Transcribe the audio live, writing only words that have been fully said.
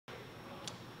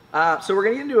So we're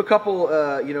going to get into a couple,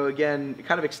 again,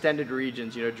 kind of extended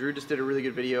regions. Drew just did a really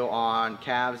good video on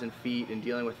calves and feet and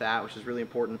dealing with that, which is really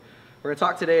important. We're going to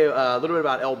talk today a little bit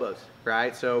about elbows,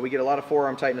 right? So we get a lot of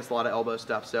forearm tightness, a lot of elbow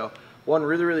stuff. So one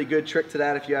really, really good trick to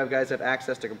that, if you guys have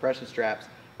access to compression straps,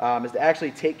 is to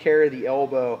actually take care of the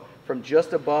elbow from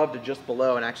just above to just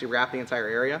below and actually wrap the entire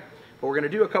area. But we're going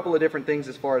to do a couple of different things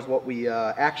as far as what we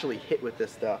actually hit with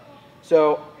this stuff.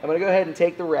 So I'm going to go ahead and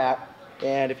take the wrap.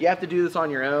 And if you have to do this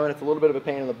on your own, it's a little bit of a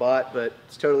pain in the butt, but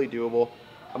it's totally doable.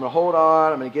 I'm going to hold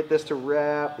on. I'm going to get this to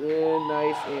wrap in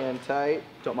nice and tight.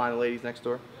 Don't mind the ladies next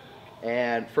door.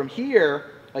 And from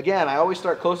here, again, I always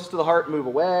start closest to the heart and move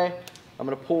away. I'm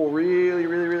going to pull really,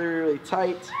 really, really, really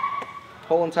tight.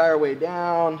 Whole entire way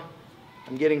down.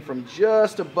 I'm getting from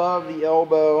just above the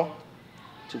elbow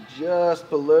to just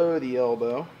below the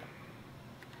elbow.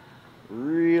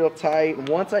 Real tight. And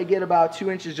once I get about 2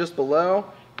 inches just below,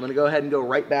 I'm going to go ahead and go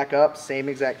right back up, same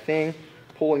exact thing,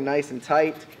 pulling nice and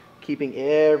tight, keeping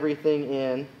everything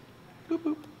in. Boop,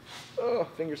 boop. Oh,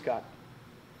 fingers caught.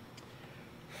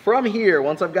 From here,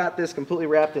 once I've got this completely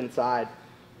wrapped inside,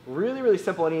 really, really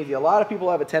simple and easy. A lot of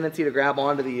people have a tendency to grab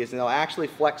onto these and they'll actually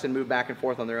flex and move back and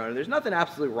forth on their own. And there's nothing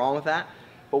absolutely wrong with that,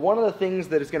 but one of the things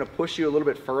that is going to push you a little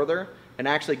bit further and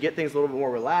actually get things a little bit more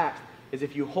relaxed is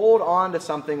if you hold on to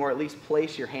something or at least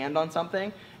place your hand on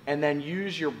something and then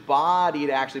use your body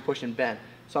to actually push and bend.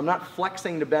 So I'm not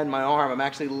flexing to bend my arm, I'm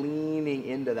actually leaning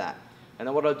into that. And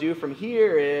then what I'll do from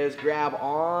here is grab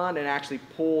on and actually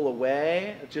pull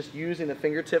away, just using the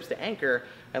fingertips to anchor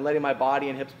and letting my body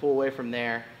and hips pull away from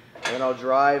there. And then I'll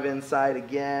drive inside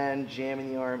again,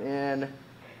 jamming the arm in,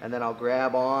 and then I'll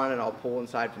grab on and I'll pull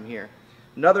inside from here.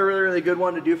 Another really, really good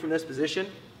one to do from this position,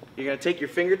 you're gonna take your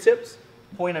fingertips,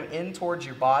 point them in towards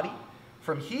your body.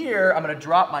 From here, I'm going to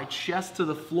drop my chest to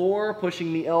the floor,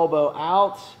 pushing the elbow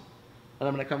out, and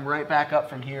I'm going to come right back up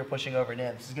from here, pushing over and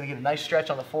in. This is going to get a nice stretch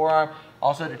on the forearm,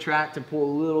 also detract and pull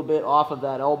a little bit off of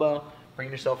that elbow, bring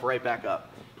yourself right back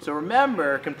up. So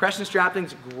remember, compression strapping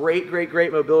is great, great,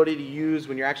 great mobility to use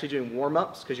when you're actually doing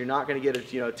warm-ups, because you're not going to get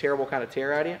a terrible kind of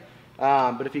tear out of you.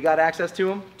 But if you got access to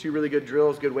them, two really good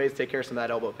drills, good ways to take care of some of that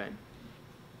elbow pain.